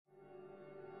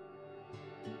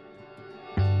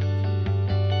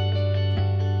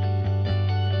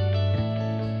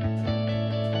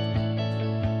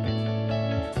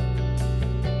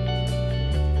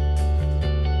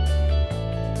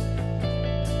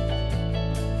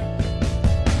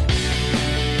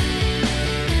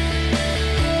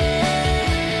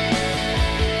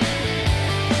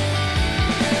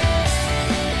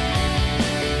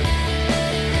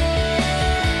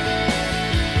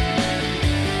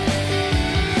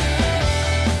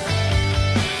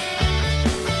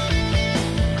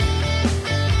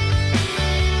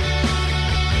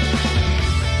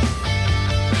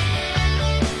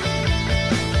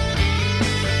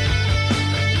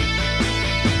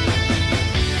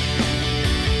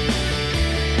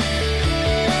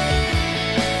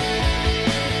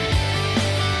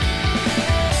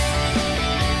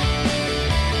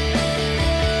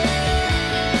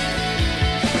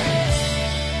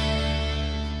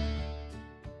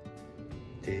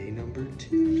Day number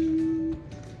 2.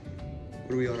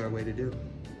 What are we on our way to do?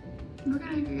 We're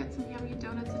gonna go get some yummy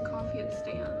donuts and coffee at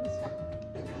Stan's.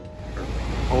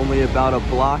 Only about a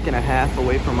block and a half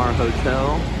away from our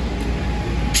hotel.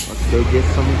 Let's go get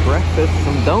some breakfast,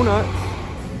 some donuts.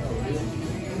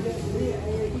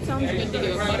 What sounds good to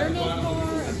do? A buttermilk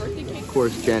bar, a birthday cake? Of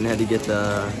course, Jen had to get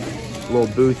the little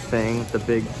booth thing, the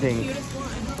big thing. Cutest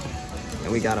one.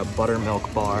 And we got a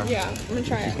buttermilk bar. Yeah, I'm gonna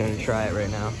try She's it. gonna try it right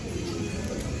now.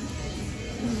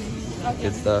 Okay.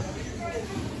 Good stuff.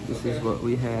 This is what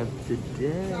we have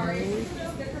today.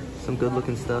 Some good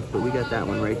looking stuff, but we got that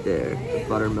one right there, the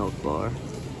buttermilk bar.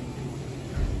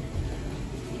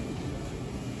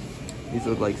 These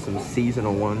look like some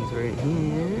seasonal ones right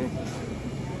here.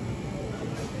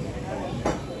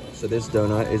 So this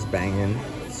donut is banging,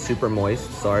 super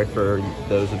moist. Sorry for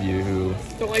those of you who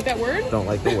Don't like that word? don't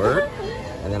like the word.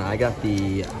 And then I got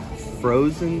the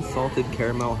frozen salted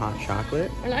caramel hot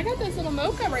chocolate. And I got this little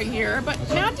mocha right here, but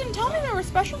Matt didn't tell me there were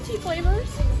specialty flavors.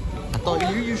 I thought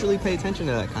you usually pay attention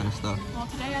to that kind of stuff. Well,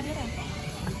 today I didn't.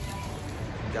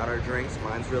 Got our drinks.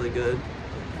 Mine's really good.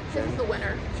 This is the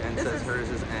winner. Jen This says is- hers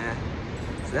is eh.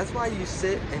 So that's why you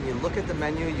sit and you look at the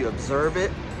menu, you observe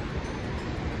it.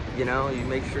 You know, you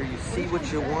make sure you see what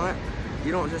you want.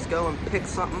 You don't just go and pick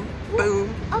something,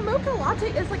 boom. A mocha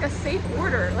latte is like a safe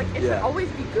order. Like, it should always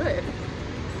be good.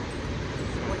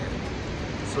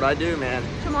 That's what I do, man.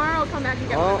 Tomorrow I'll come back and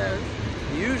get one of those.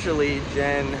 Usually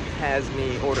Jen has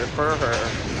me order for her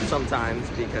sometimes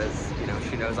because, you know,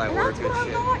 she knows I And order that's good what I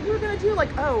shit. thought you were gonna do.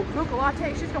 Like, oh, mocha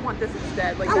latte, she's gonna want this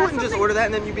instead. Like, I that's wouldn't just something- order that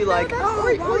and then you'd be No, like, that's- oh,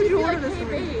 or why would you'd you be order like, this hey,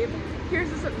 for me? babe, here's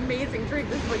this amazing drink.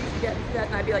 This is what you should get instead.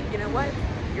 And I'd be like, you know what?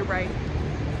 You're right.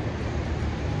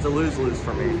 It's a lose-lose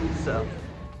for me, so.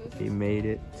 We made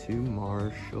it to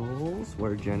Marshall's,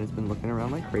 where Jen has been looking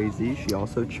around like crazy. She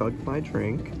also chugged my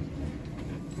drink.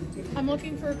 I'm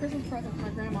looking for a Christmas present for my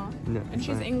grandma. No, And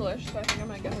she's fine. English, so I think I'm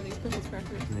gonna get her these Christmas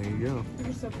crackers. There you go.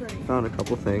 They're so pretty. Found a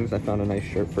couple things. I found a nice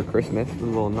shirt for Christmas with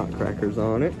little nutcrackers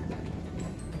on it.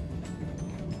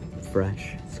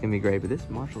 Fresh. It's gonna be great, but this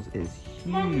Marshall's is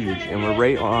huge, and we're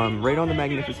right on the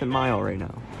Magnificent Mile right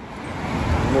now.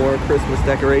 More Christmas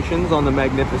decorations on the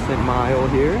Magnificent Mile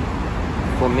here.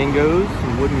 Flamingos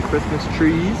and wooden Christmas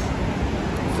trees.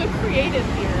 So creative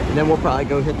here. And then we'll probably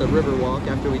go hit the Riverwalk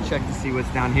after we check to see what's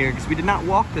down here, because we did not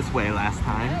walk this way last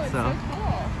time. Oh, it's so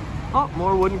cool. Oh,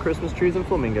 more wooden Christmas trees and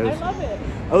flamingos. I love it.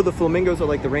 Oh, the flamingos are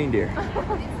like the reindeer.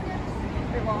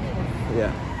 They're long.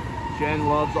 Yeah. Jen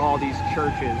loves all these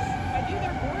churches. I think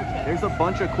they're gorgeous. There's a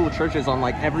bunch of cool churches on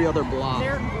like every other block.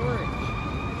 They're gorgeous.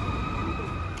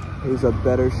 Here's a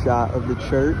better shot of the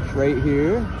church right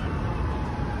here.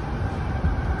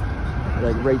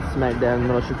 Like right smack dab in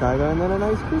the middle of Chicago, and then a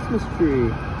nice Christmas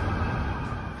tree.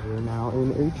 We're now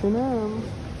in H&M.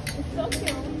 It's so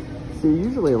cute. See,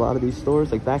 usually a lot of these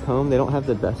stores, like back home, they don't have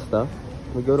the best stuff.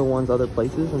 We go to one's other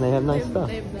places and they have nice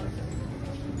stuff.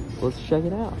 Let's check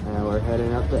it out. Now we're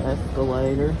heading up the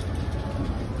escalator.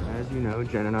 As you know,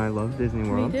 Jen and I love Disney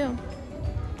World. We do.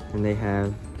 And they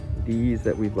have these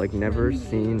that we've like never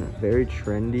seen. Very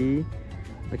trendy.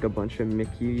 Like a bunch of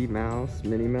Mickey Mouse,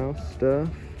 Minnie Mouse stuff.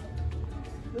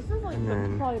 This is like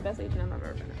probably the best H&M I've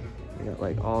ever been in. We got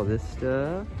like all this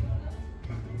stuff.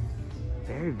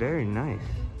 Very, very nice.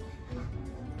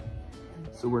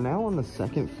 So we're now on the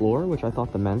second floor, which I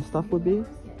thought the men's stuff would be.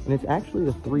 And it's actually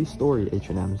a 3-story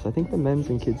H&M. So I think the men's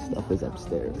and kids stuff is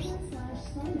upstairs.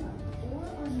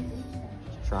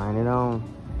 Trying it on.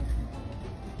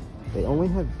 They only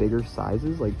have bigger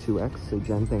sizes, like 2X. So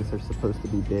Jen thinks they're supposed to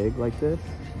be big like this.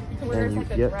 So wear it And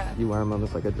like a you, dress. you wear them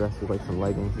almost like a dress with like some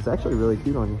leggings. It's actually really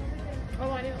cute on you. Oh,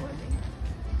 I didn't want it.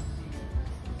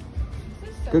 This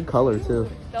is so Good color cute. too.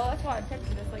 That's why I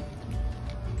picked it. It's like,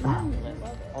 I love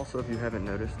it. Also, if you haven't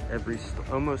noticed,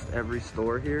 almost every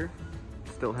store here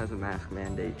still has a mask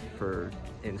mandate for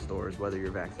in stores, whether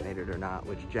you're vaccinated or not,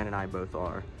 which Jen and I both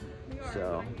are.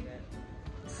 So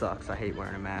it sucks. I hate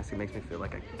wearing a mask. It makes me feel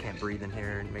like I can't breathe in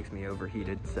here, and it makes me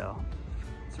overheated. So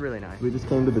it's really nice. We just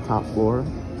came to the top floor,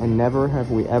 and never have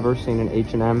we ever seen an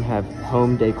H&M have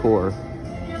home decor.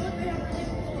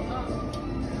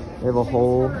 They have a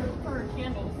whole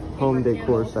home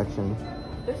decor section.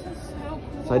 This is so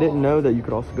cool. So I didn't know that you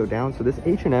could also go down. So this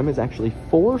H&M is actually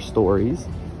 4 stories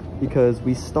because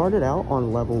we started out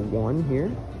on level 1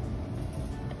 here.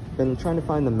 Been trying to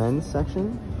find the men's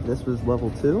section. This was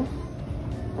level 2.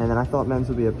 And then I thought men's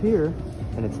would be up here,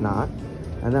 and it's not.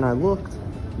 And then I looked,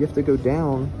 you have to go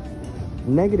down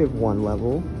 -1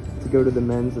 level to go to the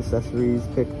men's accessories,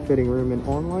 fitting room, and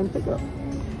online pickup.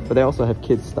 But they also have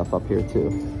kids stuff up here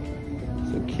too.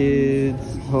 So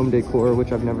kids, home decor,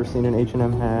 which I've never seen an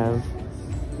H&M have.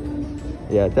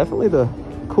 Yeah, definitely the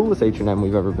coolest H&M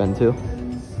we've ever been to.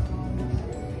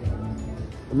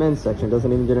 The men's section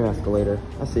doesn't even get an escalator.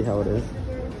 I see how it is.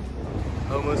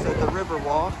 Almost at the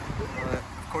Riverwalk.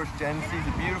 Of course, Jen sees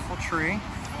a beautiful tree.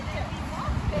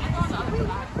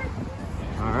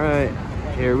 All right,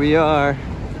 here we are.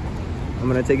 I'm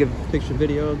gonna take a picture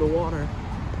video of the water.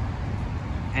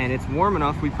 And it's warm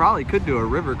enough, we probably could do a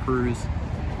river cruise.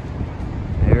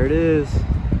 There it is.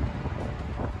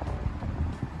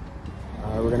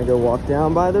 All right, we're gonna go walk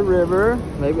down by the river.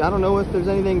 Maybe, I don't know if there's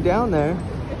anything down there.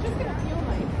 It's just gonna feel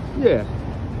nice. Yeah.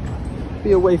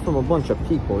 Be away from a bunch of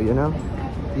people, you know?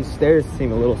 These stairs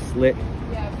seem a little slick.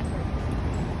 Yeah.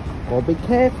 Well, be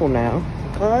careful now,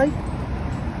 okay?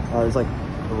 Oh, there's like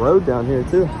a road down here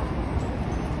too.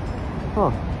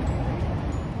 Huh.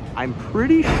 I'm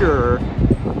pretty sure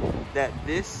that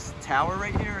this tower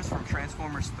right here is from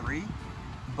Transformers 3,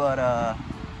 but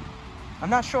I'm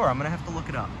not sure. I'm gonna have to look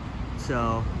it up.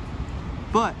 So,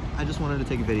 but I just wanted to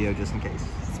take a video just in case.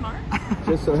 Smart.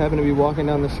 Just so happen to be walking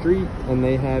down the street and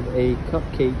they have a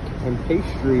cupcake and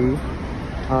pastry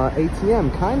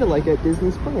ATM, kind of like at Disney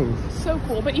Springs. So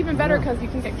cool, but even better because you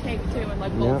can get cake too and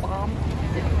like little bombs.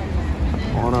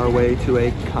 On our way to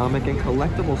a comic and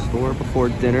collectible store before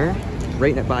dinner,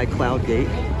 right by Cloud Gate.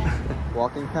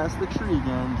 Walking past the tree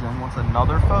again, Jen wants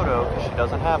another photo because she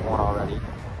doesn't have one already.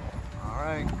 All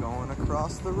right, going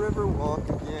across the Riverwalk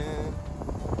again.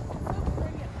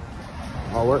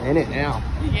 Oh, we're in it now.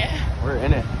 Yeah. We're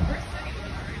in it.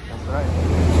 That's right.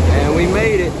 And we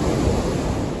made it.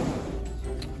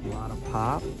 A lot of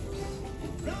pops,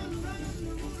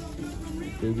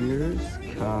 figures,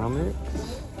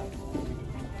 comics,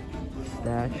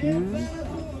 statues,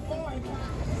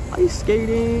 ice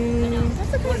skating.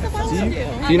 That's the cool stuff I want to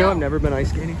do. Do you know I've never been ice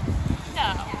skating?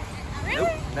 No. Really?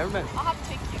 Nope, never been. I'll have to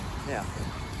take you. Yeah.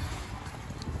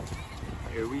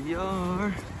 Here we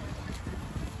are.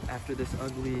 After this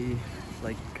ugly,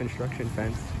 like, construction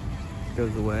fence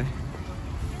goes away,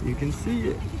 you can see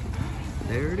it.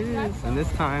 There it is. And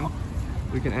this time,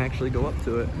 we can actually go up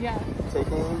to it. Yeah.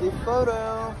 Taking the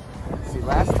photo. See,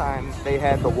 last time they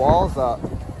had the walls up,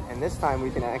 and this time we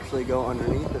can actually go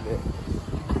underneath of it.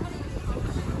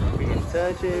 We can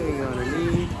touch it, we can go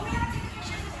underneath.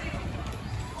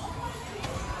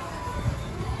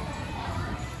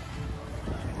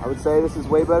 I would say this is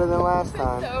way better than last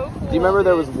time. So cool, do you remember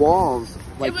there was walls?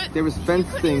 Like there was fence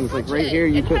you things like right here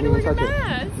you couldn't even touch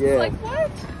it. Yeah. Like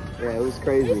what? Yeah, it was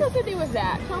crazy. What are you supposed to do with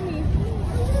that? Tell me.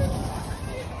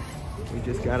 We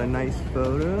just got a nice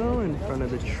photo in front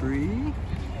of the tree.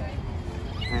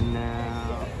 And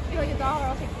now If you're like $1,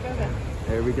 I'll take the photo.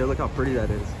 there we go. Look how pretty that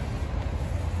is.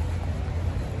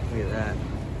 Look at that.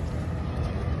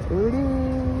 There it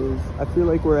is. I feel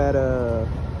like we're at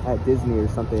Disney or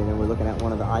something and we're looking at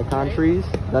one of the icon trees,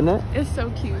 doesn't it? It's so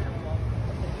cute.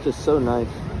 Just so nice.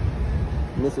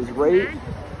 And this is right,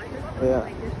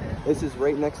 this is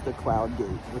right next to Cloud Gate,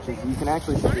 which is, you can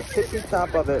actually see the tippy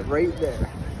top of it right there.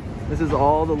 This is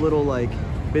all the little like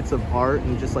bits of art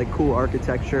and just like cool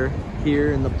architecture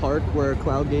here in the park where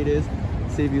Cloud Gate is.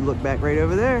 See if you look back right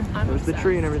over there, there's the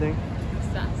tree and everything.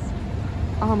 Obsessed.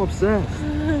 I'm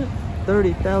obsessed.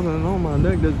 30,000 on my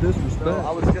neck, does disrespect. So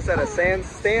I was just at a sand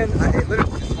stand. It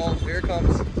literally just halted. Here it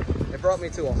comes. It brought me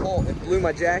to a halt. It blew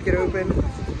my jacket open,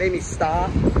 made me stop.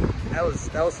 That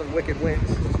was some wicked winds.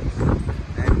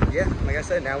 And yeah, like I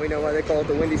said, now we know why they call it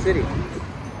the Windy City.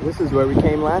 This is where we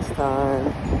came last time.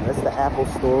 That's the Apple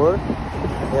store.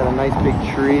 They got a nice big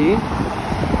tree.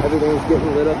 Everything's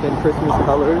getting lit up in Christmas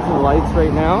colors and lights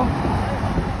right now.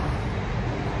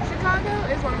 Chicago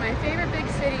is one of my favorite big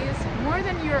cities, more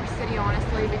than New York City,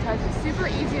 honestly, because it's super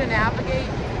easy to navigate.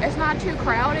 It's not too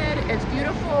crowded. It's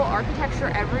beautiful architecture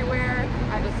everywhere.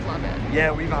 I just love it.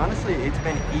 Yeah, it's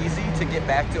been easy to get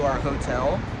back to our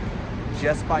hotel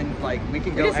just by, like, we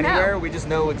can go anywhere. We just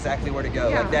know exactly where to go,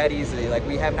 like that easily. Like,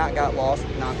 we have not got lost,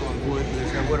 knock on wood.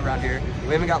 There's no wood around here.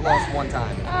 We haven't got lost one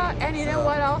time. And you know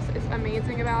what else is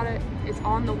amazing about it? It's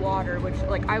on the water, which,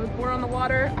 like, I was born on the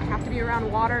water. I have to be around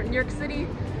water. New York City,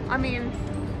 I mean,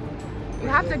 you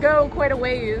have to go quite a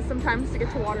ways sometimes to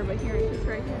get to water, but here it's just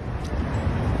right here.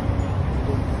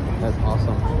 That's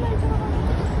awesome.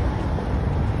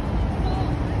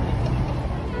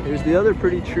 Here's the other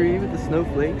pretty tree with the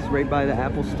snowflakes right by the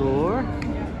Apple store.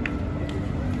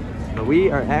 But we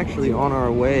are actually on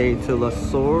our way to La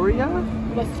Storia,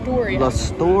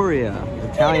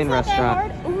 Italian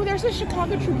restaurant. Oh, there's a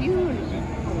Chicago Tribune.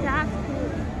 That's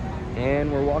cool.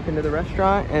 And we're walking to the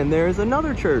restaurant and there's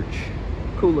another church.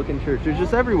 Cool looking church. There's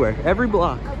just everywhere, every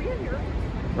block. Are we in here?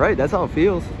 Right, that's how it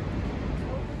feels.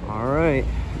 All right,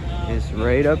 it's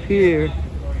right up here.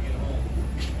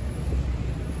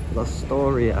 La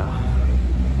Storia.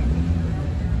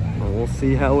 Well, we'll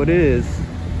see how it is.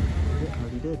 Yeah,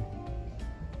 already did.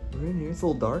 We're in here. It's a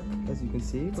little dark, as you can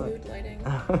see, It's but mood lighting.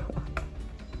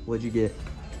 What'd you get?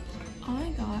 I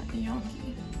got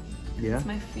gnocchi. Yeah? It's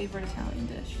my favorite Italian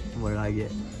dish. What did I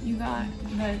get? You got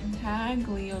the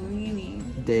tagliolini.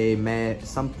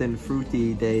 Something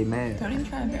fruity de me. Don't even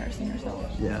try embarrassing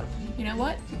yourself. Yeah, You know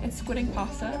what? It's squid and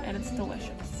pasta and it's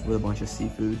delicious. with a bunch of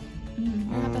seafood. You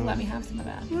have to let me have some of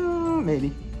that.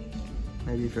 Maybe.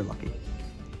 Maybe if you're lucky.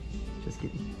 Just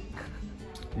kidding.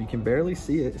 You can barely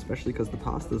see it, especially because the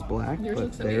pasta's black, Yours but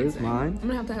looks there's amazing. mine. I'm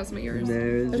gonna have some of yours.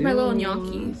 There's my little yours.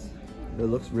 gnocchi. It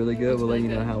looks really good. Looks We'll let really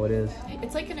you know good. how it is.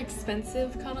 It's like an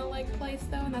expensive kind of like place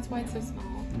though, and that's why it's so small.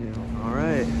 Yeah. All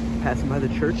right, passing by the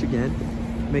church again,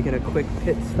 making a quick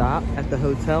pit stop at the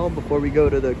hotel before we go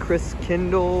to the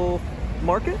Christkindl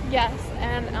market. Yes,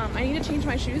 and I need to change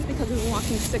my shoes because we've been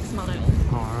walking 6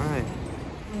 miles. All right.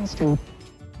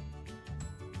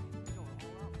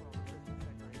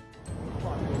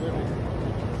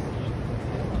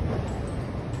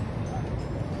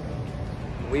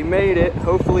 We made it.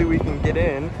 Hopefully we can get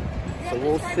in. So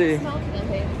we'll see.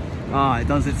 Ah, it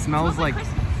does. It smells like,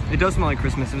 it does smell like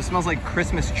Christmas. It smells like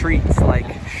Christmas treats, like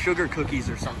sugar cookies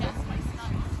or something.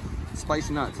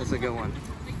 Spicy nuts, that's a good one.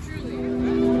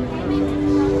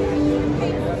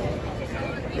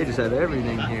 They just have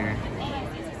everything here.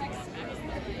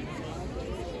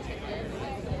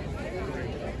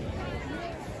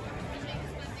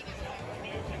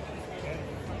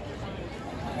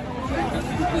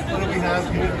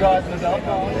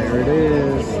 There it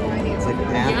is. It's like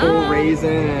apple, raisin,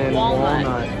 and walnut.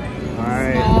 All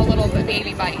right. Small little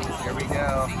baby bites. Here we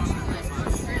go.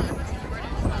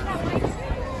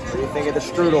 What do you think of the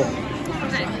strudel?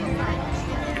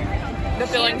 The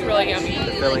filling's really yummy.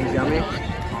 The filling's yummy?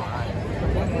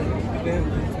 Yeah.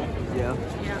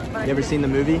 Yeah, You ever seen the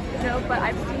movie? no, but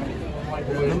I've seen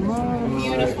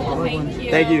beautiful. Thank you.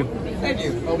 Thank you. Thank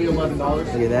you. That'll be $11. Look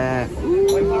at that. Ooh.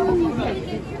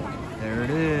 There it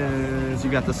is. You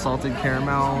got the salted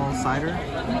caramel cider.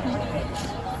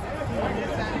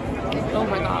 Oh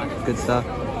my god. Good stuff.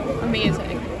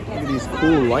 Amazing. Look at these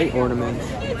cool light ornaments.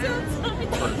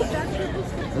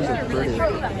 Those are pretty.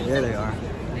 Yeah, they are.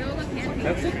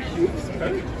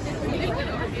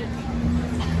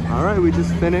 All right, we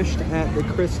just finished at the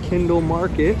Christkindl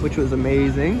market, which was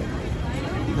amazing.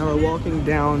 Now we're walking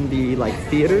down the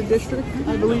theater district,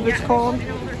 I believe it's called.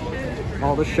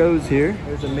 All the shows here.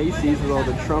 There's a Macy's with all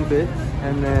the trumpets,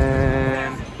 and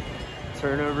then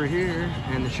turn over here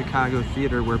and the Chicago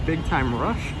Theater where Big Time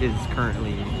Rush is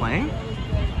currently playing.